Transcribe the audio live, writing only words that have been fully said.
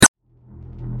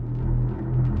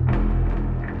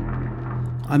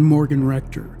I'm Morgan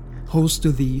Rector, host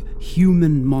of the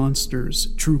Human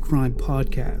Monsters True Crime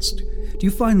Podcast. Do you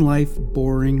find life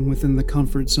boring within the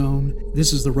comfort zone?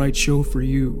 This is the right show for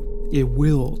you. It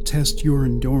will test your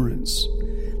endurance.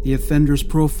 The offenders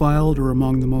profiled are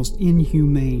among the most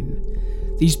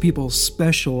inhumane. These people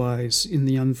specialize in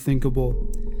the unthinkable.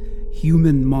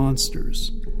 Human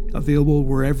Monsters, available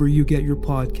wherever you get your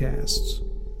podcasts.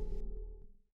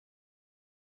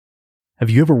 Have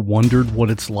you ever wondered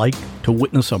what it's like to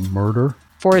witness a murder?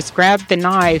 Forrest grabbed the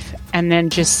knife and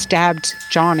then just stabbed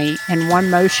Johnny in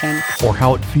one motion. Or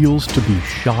how it feels to be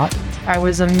shot? I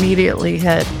was immediately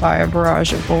hit by a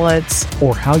barrage of bullets.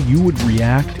 Or how you would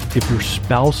react if your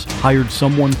spouse hired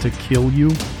someone to kill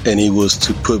you? And he was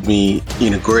to put me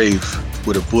in a grave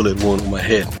with a bullet wound on my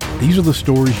head. These are the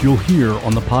stories you'll hear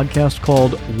on the podcast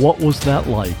called What Was That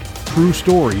Like? True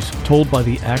stories told by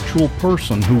the actual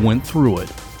person who went through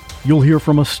it. You'll hear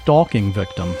from a stalking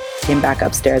victim. Came back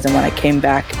upstairs, and when I came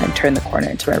back and turned the corner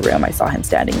into my room, I saw him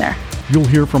standing there. You'll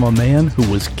hear from a man who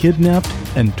was kidnapped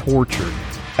and tortured.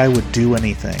 I would do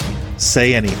anything,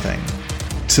 say anything,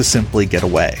 to simply get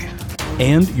away.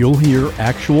 And you'll hear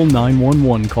actual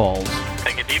 911 calls.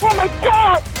 Take a deep breath. Oh my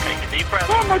God! Take a deep breath.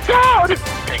 Oh my God!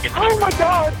 Take a deep breath. Oh my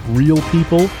God! Real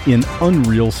people in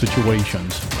unreal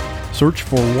situations. Search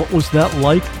for What Was That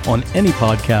Like on any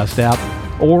podcast app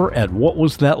or at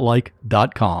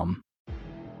whatwasthatlike.com.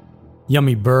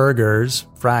 Yummy burgers,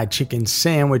 fried chicken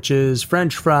sandwiches,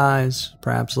 french fries,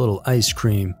 perhaps a little ice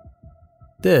cream.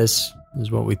 This is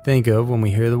what we think of when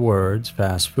we hear the words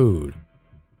fast food.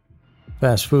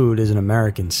 Fast food is an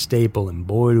American staple, and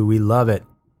boy do we love it.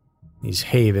 These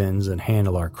havens that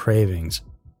handle our cravings.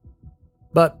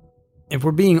 But if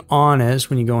we're being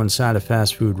honest, when you go inside a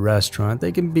fast food restaurant,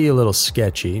 they can be a little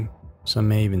sketchy. Some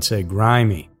may even say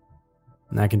grimy.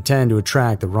 And that can tend to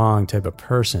attract the wrong type of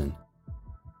person.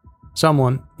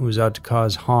 Someone who's out to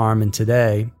cause harm, and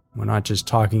today, we're not just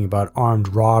talking about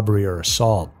armed robbery or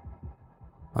assault.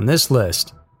 On this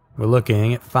list, we're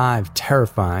looking at 5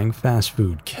 terrifying fast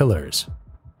food killers.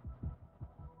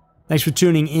 Thanks for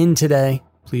tuning in today.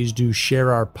 Please do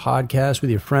share our podcast with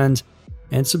your friends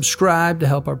and subscribe to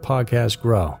help our podcast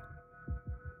grow.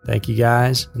 Thank you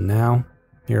guys, and now,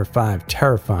 here are 5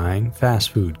 terrifying fast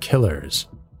food killers.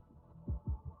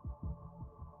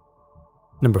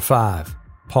 Number 5.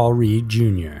 Paul Reed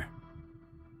Jr.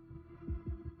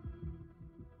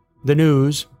 The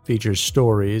news features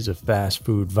stories of fast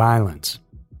food violence.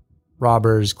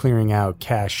 Robbers clearing out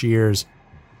cashiers,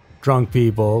 drunk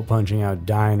people punching out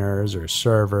diners or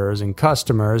servers, and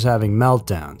customers having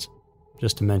meltdowns,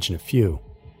 just to mention a few.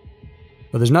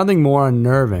 But there's nothing more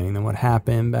unnerving than what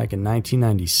happened back in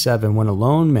 1997 when a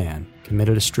lone man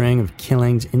committed a string of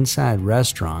killings inside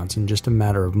restaurants in just a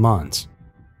matter of months.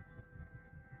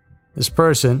 This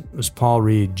person was Paul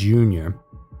Reed Jr.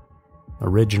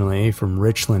 Originally from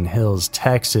Richland Hills,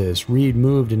 Texas, Reed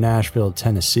moved to Nashville,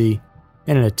 Tennessee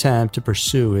in an attempt to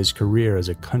pursue his career as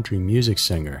a country music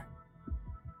singer.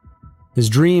 His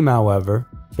dream, however,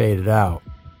 faded out,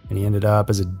 and he ended up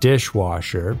as a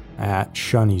dishwasher at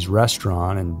Shunny's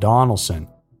Restaurant in Donelson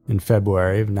in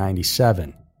February of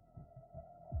 '97.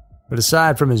 But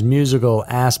aside from his musical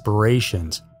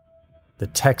aspirations, the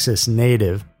Texas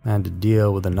native had to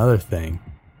deal with another thing,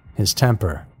 his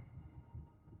temper.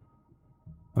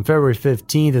 On February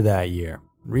 15th of that year,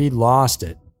 Reed lost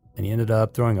it, and he ended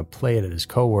up throwing a plate at his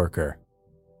coworker.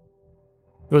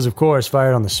 It was, of course,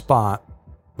 fired on the spot,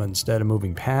 but instead of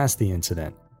moving past the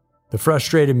incident, the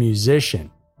frustrated musician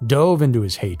dove into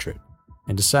his hatred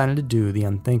and decided to do the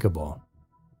unthinkable.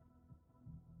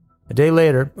 A day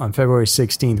later, on February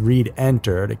 16th, Reed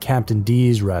entered a Captain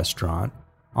D's restaurant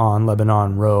on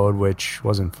Lebanon Road, which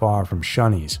wasn't far from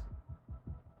Shunny's.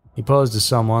 He posed as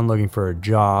someone looking for a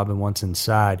job, and once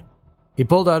inside, he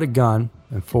pulled out a gun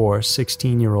and forced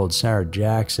 16-year-old Sarah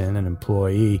Jackson, an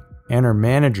employee, and her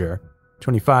manager,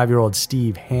 25-year-old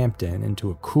Steve Hampton, into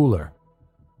a cooler.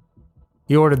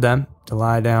 He ordered them to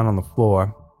lie down on the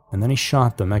floor, and then he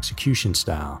shot them execution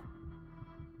style.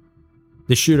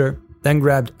 The shooter then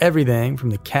grabbed everything from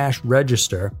the cash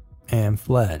register and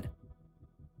fled.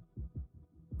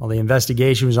 While the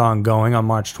investigation was ongoing on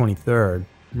March 23rd,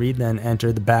 Reed then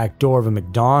entered the back door of a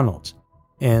McDonald's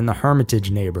in the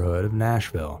Hermitage neighborhood of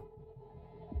Nashville.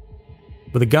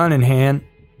 With a gun in hand,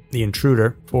 the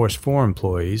intruder forced 4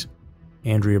 employees,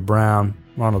 Andrea Brown,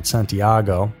 Ronald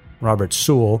Santiago, Robert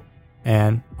Sewell,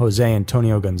 and Jose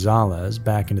Antonio Gonzalez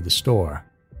back into the store.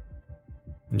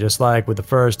 And just like with the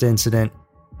first incident,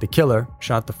 the killer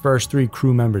shot the first 3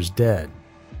 crew members dead.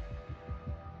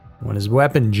 When his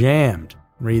weapon jammed,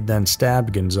 Reed then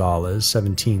stabbed Gonzalez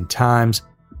 17 times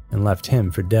and left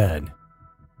him for dead.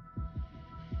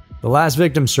 The last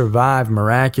victim survived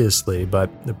miraculously,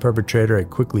 but the perpetrator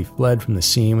had quickly fled from the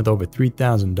scene with over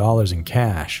 $3,000 in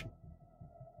cash.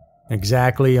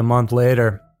 Exactly a month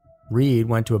later, Reed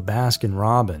went to a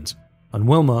Baskin-Robbins on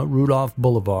Wilma Rudolph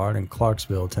Boulevard in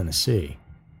Clarksville, Tennessee.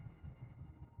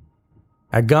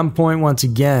 At gunpoint once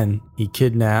again, he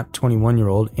kidnapped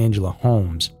 21-year-old Angela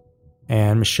Holmes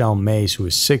and Michelle Mace, who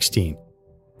was 16, and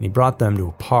he brought them to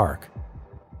a park.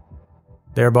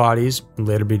 Their bodies would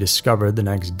later be discovered the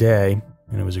next day,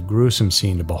 and it was a gruesome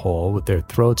scene to behold with their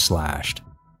throats slashed.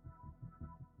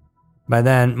 By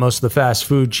then, most of the fast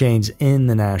food chains in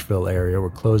the Nashville area were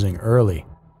closing early,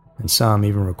 and some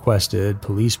even requested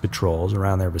police patrols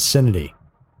around their vicinity.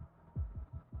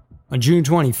 On June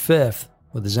 25th,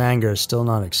 with his anger still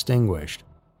not extinguished,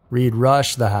 Reed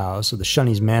rushed the house of the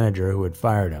Shoney's manager who had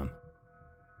fired him.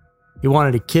 He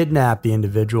wanted to kidnap the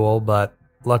individual, but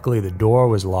luckily the door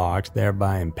was locked,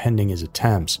 thereby impeding his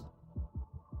attempts.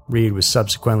 Reed was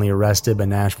subsequently arrested by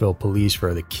Nashville police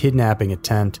for the kidnapping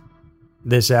attempt.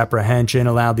 This apprehension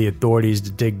allowed the authorities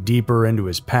to dig deeper into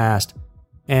his past,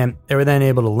 and they were then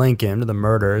able to link him to the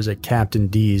murders at Captain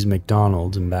D's,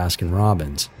 McDonald's, and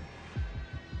Baskin-Robbins.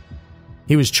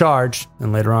 He was charged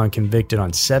and later on convicted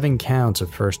on 7 counts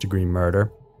of first-degree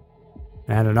murder.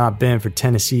 And had it not been for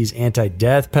Tennessee's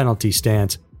anti-death penalty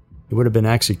stance, he would have been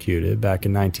executed back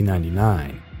in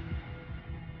 1999.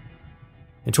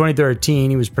 In 2013,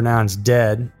 he was pronounced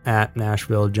dead at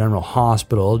Nashville General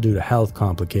Hospital due to health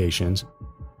complications.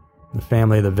 The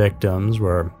family of the victims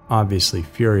were obviously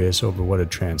furious over what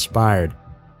had transpired.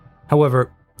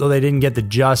 However, though they didn't get the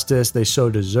justice they so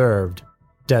deserved,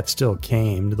 death still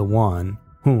came to the one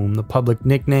whom the public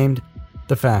nicknamed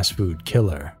the fast food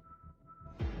killer.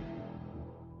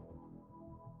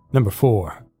 Number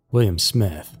 4. William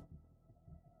Smith.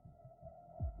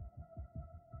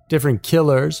 Different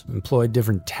killers employed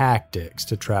different tactics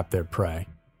to trap their prey.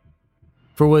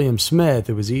 For William Smith,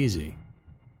 it was easy.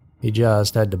 He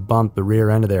just had to bump the rear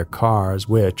end of their cars,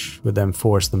 which would then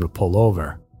force them to pull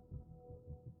over.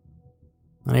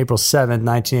 On April 7,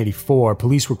 1984,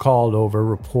 police were called over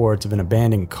reports of an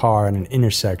abandoned car at an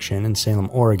intersection in Salem,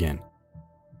 Oregon.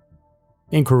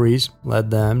 Inquiries led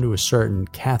them to a certain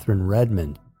Catherine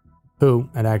Redmond, who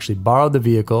had actually borrowed the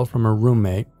vehicle from her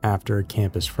roommate after a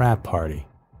campus frat party.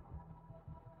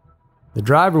 The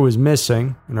driver was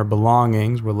missing, and her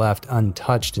belongings were left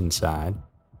untouched inside.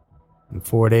 And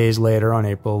 4 days later, on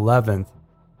April 11th,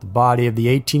 the body of the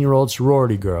 18-year-old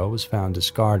sorority girl was found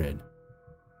discarded.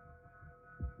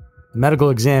 The medical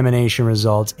examination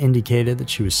results indicated that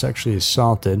she was sexually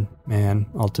assaulted and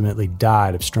ultimately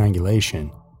died of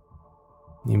strangulation.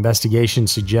 The investigation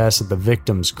suggests that the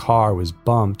victim's car was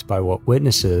bumped by what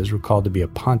witnesses recalled to be a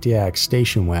Pontiac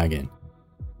station wagon.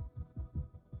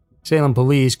 Salem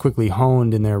police quickly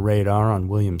honed in their radar on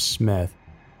William Smith,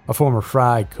 a former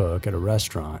fry cook at a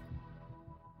restaurant.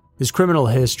 His criminal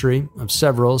history of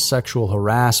several sexual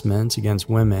harassments against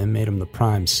women made him the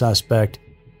prime suspect,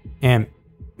 and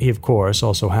he, of course,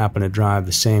 also happened to drive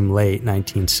the same late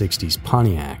 1960s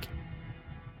Pontiac.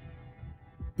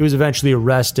 He was eventually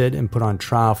arrested and put on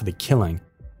trial for the killing,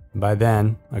 and by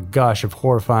then, a gush of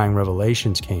horrifying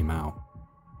revelations came out.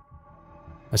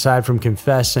 Aside from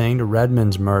confessing to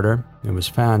Redmond's murder, it was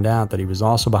found out that he was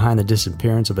also behind the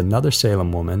disappearance of another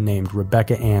Salem woman named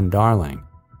Rebecca Ann Darling.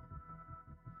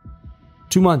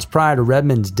 2 months prior to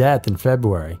Redmond's death in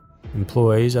February,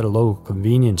 employees at a local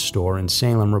convenience store in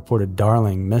Salem reported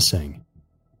Darling missing.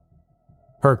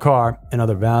 Her car and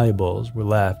other valuables were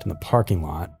left in the parking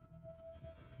lot.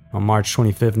 On March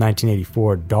 25,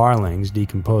 1984, Darling's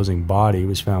decomposing body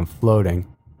was found floating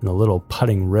in a little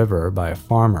putting river by a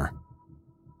farmer.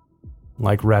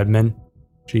 Like Redmond,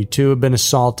 she too had been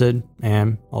assaulted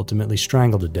and ultimately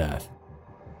strangled to death.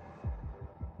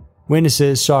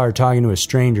 Witnesses saw her talking to a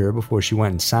stranger before she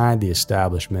went inside the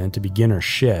establishment to begin her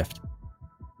shift.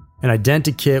 An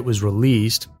identikit was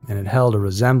released, and it held a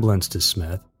resemblance to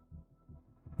Smith.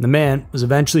 The man was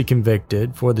eventually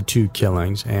convicted for the 2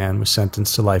 killings and was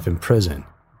sentenced to life in prison.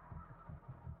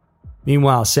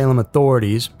 Meanwhile, Salem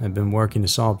authorities had been working to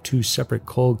solve 2 separate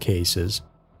cold cases,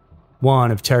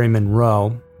 one of Terry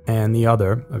Monroe and the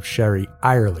other of Sherry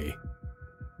Irely.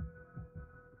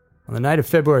 On the night of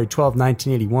February 12,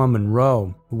 1981,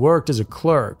 Monroe, who worked as a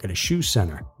clerk at a shoe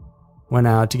center, went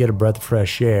out to get a breath of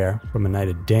fresh air from a night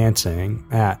of dancing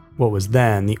at what was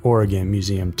then the Oregon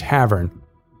Museum Tavern,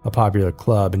 a popular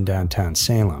club in downtown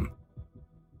Salem.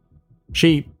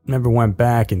 She never went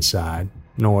back inside,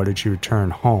 nor did she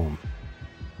return home.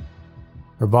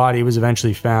 Her body was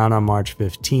eventually found on March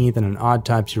 15th, and an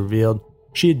autopsy revealed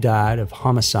she had died of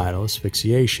homicidal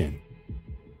asphyxiation.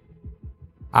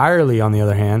 Irely, on the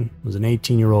other hand, was an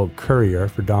 18-year-old courier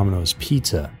for Domino's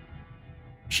Pizza.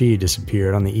 She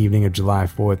disappeared on the evening of July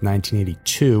 4th,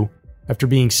 1982, after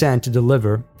being sent to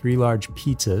deliver 3 large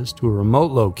pizzas to a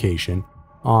remote location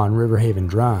on Riverhaven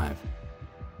Drive.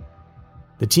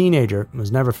 The teenager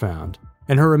was never found,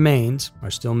 and her remains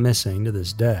are still missing to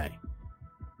this day.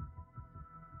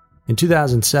 In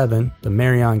 2007, the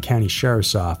Marion County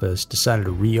Sheriff's Office decided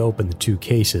to reopen the 2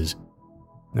 cases.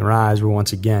 Their eyes were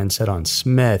once again set on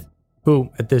Smith, who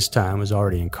at this time was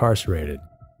already incarcerated.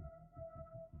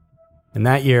 In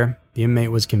that year, the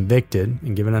inmate was convicted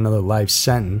and given another life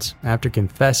sentence after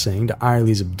confessing to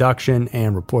Irely's abduction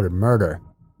and reported murder.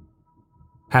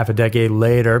 Half a decade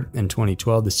later, in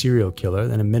 2012, the serial killer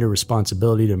then admitted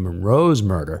responsibility to Monroe's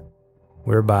murder,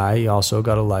 whereby he also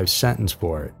got a life sentence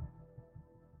for it.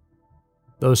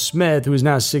 Though Smith, who is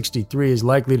now 63, is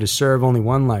likely to serve only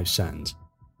 1 life sentence,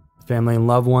 the family and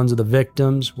loved ones of the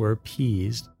victims were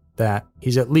appeased that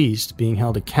he's at least being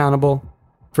held accountable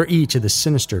for each of the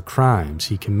sinister crimes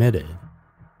he committed.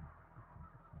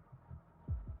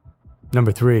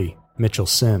 Number 3, Mitchell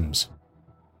Sims.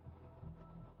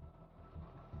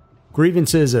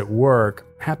 Grievances at work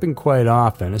happen quite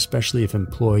often, especially if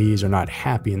employees are not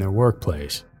happy in their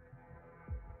workplace.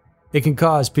 It can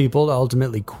cause people to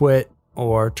ultimately quit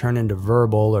or turn into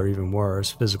verbal or even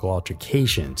worse, physical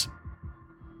altercations.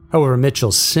 However,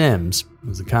 Mitchell Sims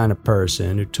was the kind of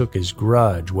person who took his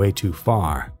grudge way too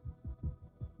far.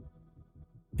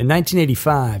 In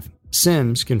 1985,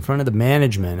 Sims confronted the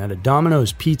management at a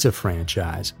Domino's Pizza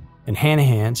franchise in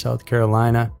Hanahan, South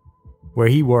Carolina, where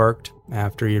he worked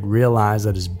after he had realized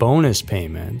that his bonus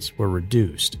payments were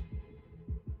reduced.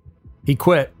 He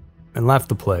quit and left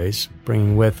the place,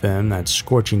 bringing with him that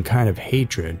scorching kind of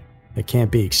hatred that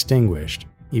can't be extinguished,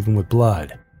 even with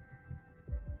blood.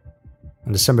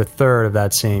 On December 3rd of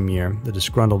that same year, the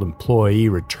disgruntled employee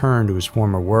returned to his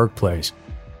former workplace,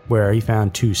 where he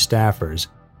found 2 staffers,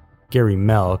 Gary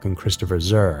Melk and Christopher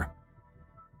Zur.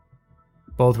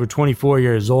 Both were 24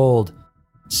 years old.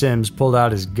 Sims pulled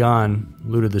out his gun,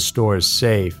 looted the store's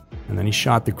safe, and then he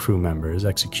shot the crew members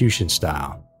execution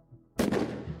style.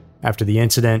 After the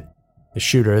incident, the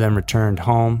shooter then returned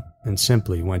home and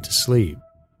simply went to sleep.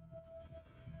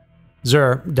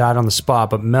 Zur died on the spot,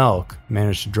 but Melk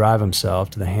managed to drive himself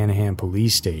to the Hanahan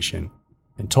police station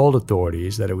and told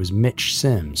authorities that it was Mitch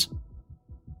Sims.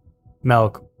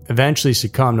 Melk eventually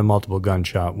succumbed to multiple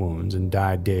gunshot wounds and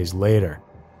died days later,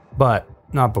 but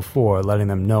not before letting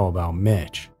them know about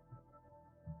Mitch.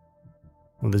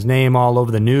 With his name all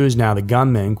over the news now, the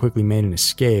gunman quickly made an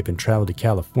escape and traveled to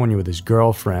California with his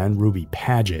girlfriend, Ruby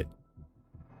Paget.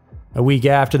 A week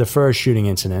after the first shooting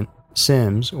incident,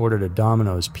 Sims ordered a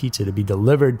Domino's Pizza to be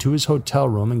delivered to his hotel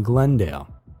room in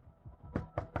Glendale.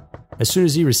 As soon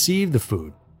as he received the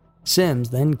food, Sims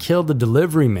then killed the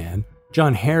delivery man,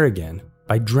 John Harrigan,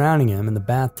 by drowning him in the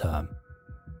bathtub.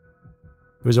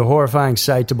 It was a horrifying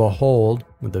sight to behold,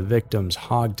 with the victim's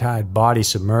hog-tied body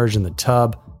submerged in the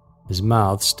tub, his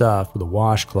mouth stuffed with a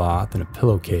washcloth and a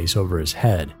pillowcase over his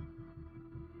head.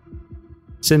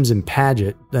 Sims and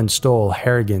Paget then stole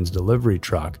Harrigan's delivery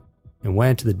truck and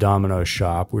went to the Domino's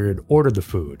shop where he had ordered the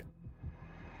food.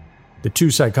 The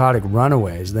 2 psychotic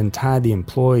runaways then tied the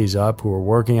employees up who were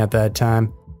working at that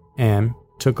time and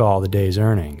took all the day's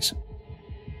earnings.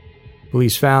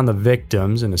 Police found the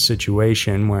victims in a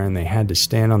situation wherein they had to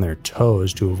stand on their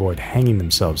toes to avoid hanging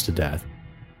themselves to death.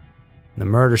 The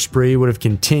murder spree would have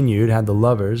continued had the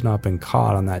lovers not been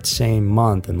caught on that same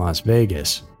month in Las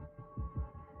Vegas.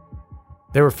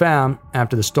 They were found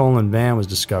after the stolen van was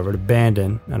discovered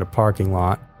abandoned at a parking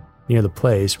lot near the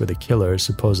place where the killers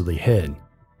supposedly hid.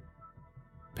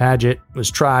 Paget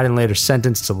was tried and later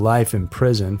sentenced to life in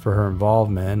prison for her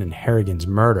involvement in Harrigan's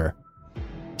murder.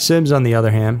 Sims, on the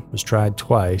other hand, was tried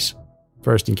twice,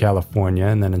 first in California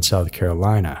and then in South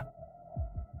Carolina.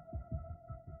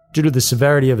 Due to the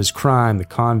severity of his crime, the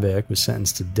convict was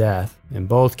sentenced to death in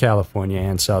both California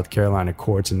and South Carolina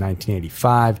courts in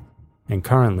 1985, and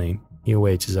currently he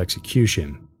awaits his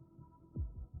execution.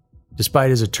 Despite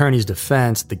his attorney's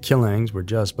defense, the killings were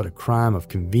just but a crime of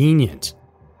convenience.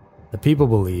 The people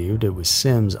believed it was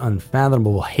Sims'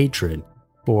 unfathomable hatred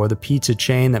for the pizza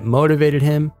chain that motivated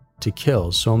him to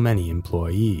kill so many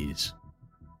employees.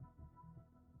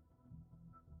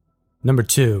 Number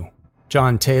 2.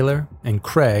 John Taylor and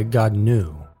Craig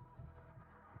Godineux.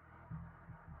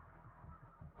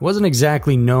 It wasn't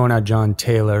exactly known how John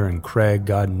Taylor and Craig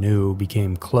Godineux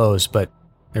became close, but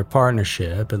their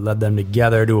partnership had led them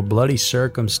together to a bloody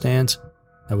circumstance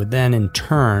that would then in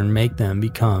turn make them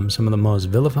become some of the most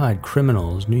vilified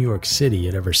criminals New York City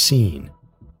had ever seen.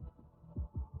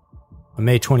 On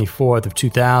May 24th of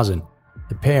 2000,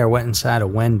 the pair went inside a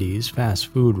Wendy's fast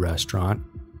food restaurant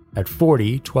at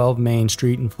 4012 Main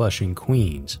Street in Flushing,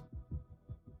 Queens.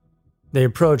 They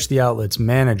approached the outlet's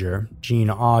manager, Gene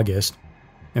August,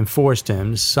 and forced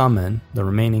him to summon the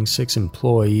remaining 6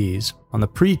 employees on the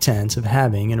pretense of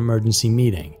having an emergency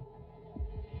meeting.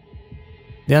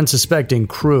 The unsuspecting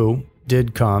crew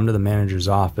did come to the manager's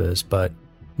office, but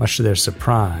much to their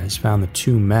surprise, found the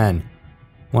 2 men,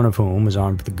 one of whom was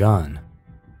armed with a gun.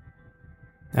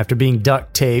 After being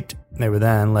duct taped, they were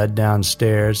then led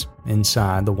downstairs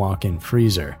inside the walk-in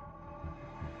freezer.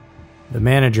 The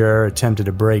manager attempted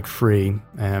to break free,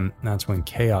 and that's when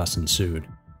chaos ensued.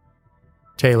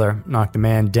 Taylor knocked the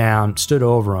man down, stood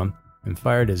over him, and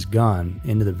fired his gun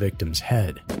into the victim's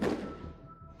head.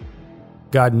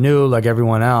 Godneau, like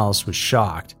everyone else, was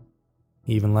shocked.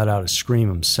 He even let out a scream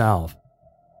himself.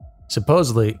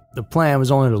 Supposedly, the plan was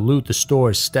only to loot the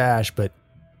store's stash, but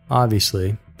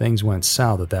obviously, things went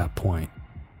south at that point.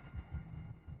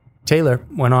 Taylor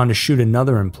went on to shoot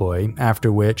another employee,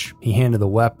 after which he handed the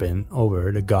weapon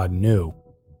over to Godneau,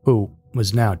 who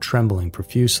was now trembling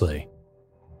profusely.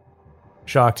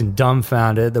 Shocked and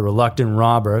dumbfounded, the reluctant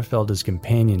robber felt his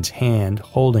companion's hand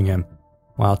holding him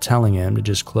while telling him to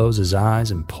just close his eyes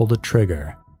and pull the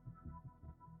trigger.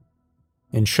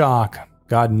 In shock,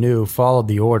 Godneau followed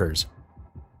the orders,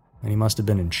 and he must have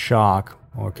been in shock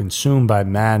or consumed by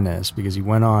madness because he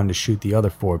went on to shoot the other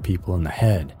 4 people in the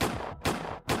head.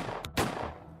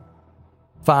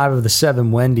 5 of the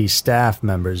 7 Wendy's staff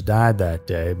members died that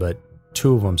day, but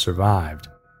 2 of them survived.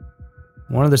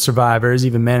 One of the survivors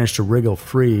even managed to wriggle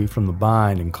free from the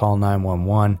bind and call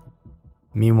 911.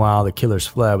 Meanwhile, the killers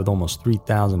fled with almost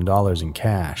 $3,000 in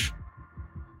cash.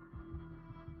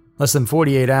 Less than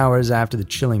 48 hours after the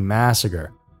chilling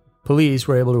massacre, police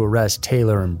were able to arrest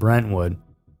Taylor and Brentwood.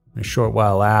 A short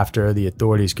while after, the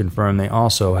authorities confirmed they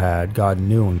also had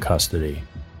Godneau in custody.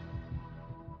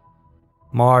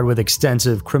 Marred with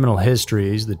extensive criminal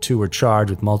histories, the 2 were charged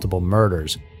with multiple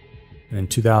murders. In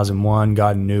 2001,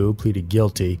 Godneau pleaded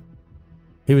guilty.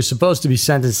 He was supposed to be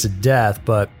sentenced to death,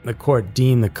 but the court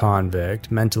deemed the convict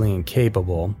mentally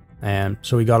incapable, and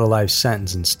so he got a life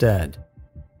sentence instead.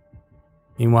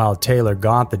 Meanwhile, Taylor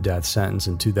got the death sentence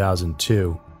in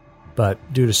 2002,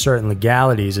 but due to certain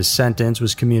legalities, his sentence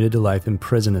was commuted to life in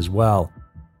prison as well,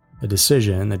 a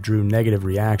decision that drew negative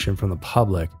reaction from the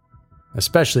public,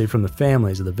 especially from the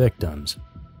families of the victims.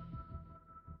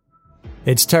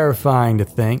 It's terrifying to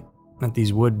think that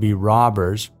these would-be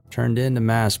robbers turned into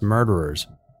mass murderers,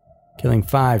 killing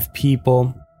 5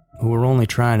 people who were only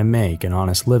trying to make an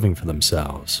honest living for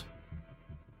themselves.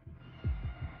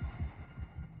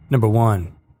 Number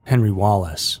 1. Henry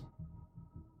Wallace.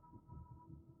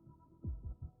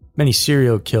 Many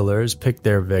serial killers pick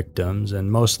their victims,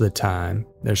 and most of the time,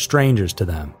 they're strangers to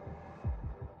them.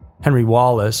 Henry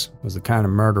Wallace was the kind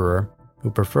of murderer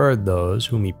who preferred those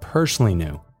whom he personally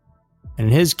knew, and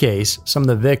in his case, some of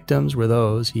the victims were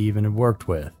those he even had worked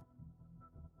with.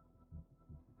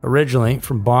 Originally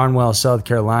from Barnwell, South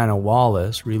Carolina,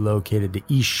 Wallace relocated to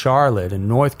East Charlotte in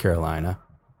North Carolina,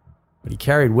 but he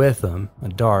carried with him a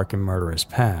dark and murderous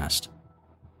past.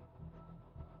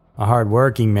 A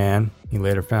hard-working man, he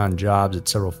later found jobs at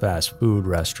several fast food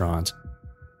restaurants.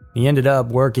 He ended up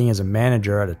working as a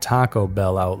manager at a Taco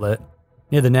Bell outlet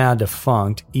near the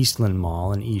now-defunct Eastland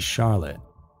Mall in East Charlotte.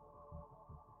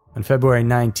 On February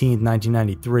 19,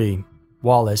 1993,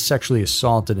 Wallace sexually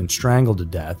assaulted and strangled to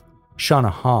death Shauna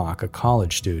Hawk, a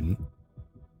college student.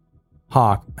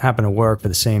 Hawk happened to work for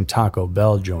the same Taco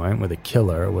Bell joint where the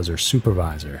killer was her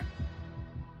supervisor.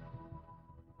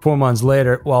 4 months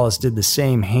later, Wallace did the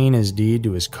same heinous deed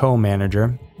to his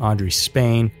co-manager, Audrey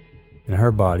Spain, and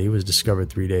her body was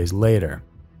discovered 3 days later.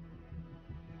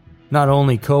 Not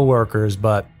only co-workers,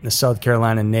 but the South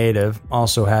Carolina native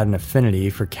also had an affinity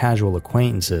for casual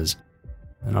acquaintances,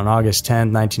 and on August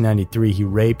 10, 1993, he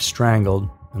raped, strangled,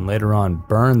 and later on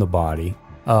burned the body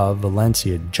of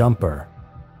Valencia Jumper.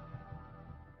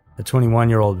 The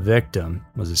 21-year-old victim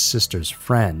was his sister's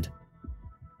friend.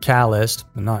 Calloused,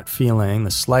 but not feeling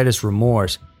the slightest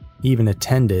remorse, he even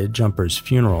attended Jumper's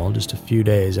funeral just a few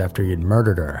days after he had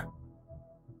murdered her.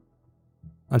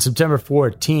 On September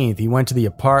 14th, he went to the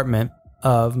apartment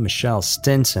of Michelle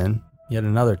Stinson, yet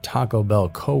another Taco Bell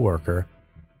co-worker,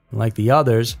 and like the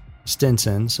others,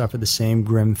 Stinson suffered the same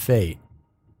grim fate.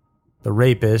 The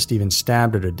rapist even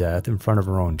stabbed her to death in front of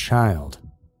her own child.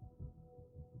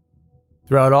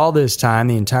 Throughout all this time,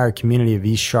 the entire community of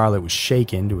East Charlotte was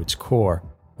shaken to its core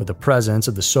with the presence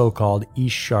of the so-called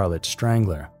East Charlotte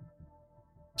Strangler.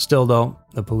 Still, though,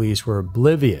 the police were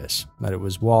oblivious that it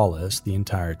was Wallace the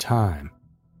entire time.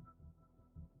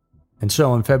 And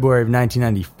so in February of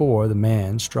 1994, the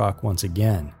man struck once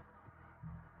again.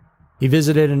 He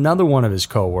visited another one of his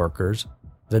co-workers,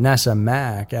 Vanessa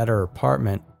Mack, at her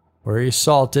apartment, where he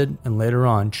assaulted and later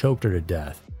on choked her to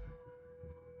death.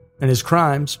 And his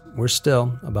crimes were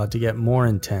still about to get more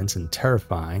intense and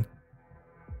terrifying.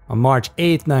 On March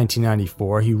 8,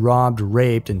 1994, he robbed,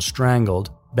 raped, and strangled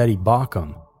Betty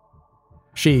Baucom.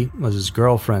 She was his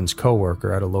girlfriend's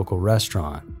co-worker at a local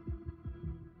restaurant.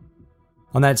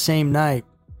 On that same night,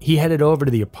 he headed over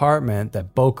to the apartment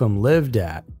that Baucom lived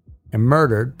at and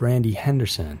murdered Brandy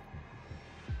Henderson.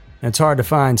 And it's hard to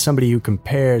find somebody who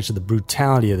compares to the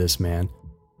brutality of this man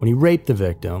when he raped the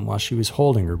victim while she was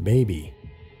holding her baby.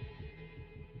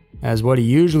 As what he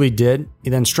usually did, he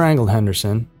then strangled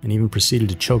Henderson and even proceeded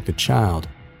to choke the child.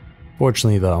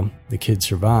 Fortunately, though, the kid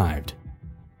survived.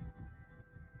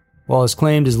 Wallace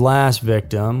claimed his last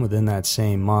victim within that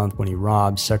same month when he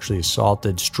robbed, sexually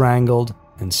assaulted, strangled,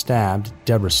 and stabbed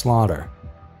Deborah Slaughter.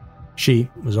 She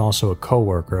was also a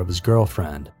co-worker of his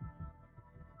girlfriend.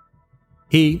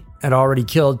 He had already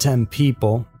killed 10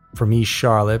 people from East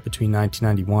Charlotte between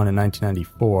 1991 and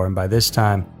 1994, and by this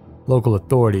time, local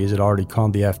authorities had already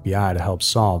called the FBI to help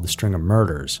solve the string of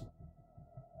murders.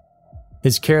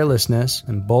 His carelessness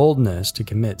and boldness to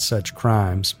commit such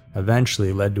crimes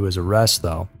eventually led to his arrest,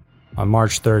 though, on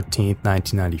March 13,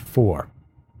 1994.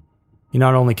 He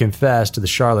not only confessed to the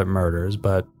Charlotte murders,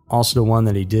 but also to one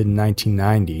that he did in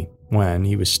 1990 when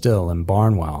he was still in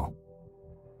Barnwell.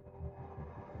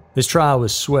 His trial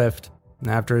was swift, and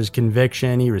after his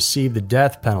conviction, he received the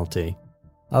death penalty,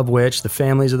 of which the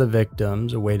families of the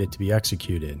victims awaited to be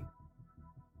executed.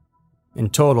 In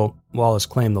total, Wallace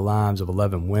claimed the lives of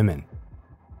 11 women.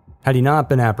 Had he not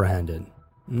been apprehended,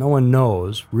 no one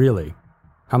knows, really,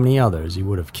 how many others he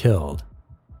would have killed.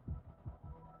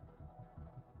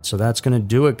 So that's going to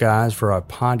do it, guys, for our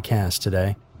podcast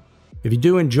today. If you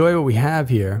do enjoy what we have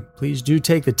here, please do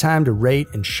take the time to rate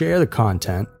and share the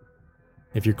content.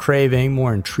 If you're craving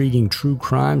more intriguing true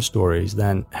crime stories,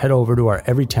 then head over to our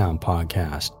Everytown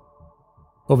podcast.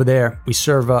 Over there, we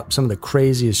serve up some of the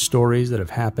craziest stories that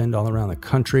have happened all around the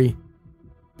country.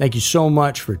 Thank you so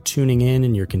much for tuning in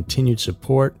and your continued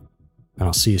support, and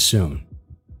I'll see you soon.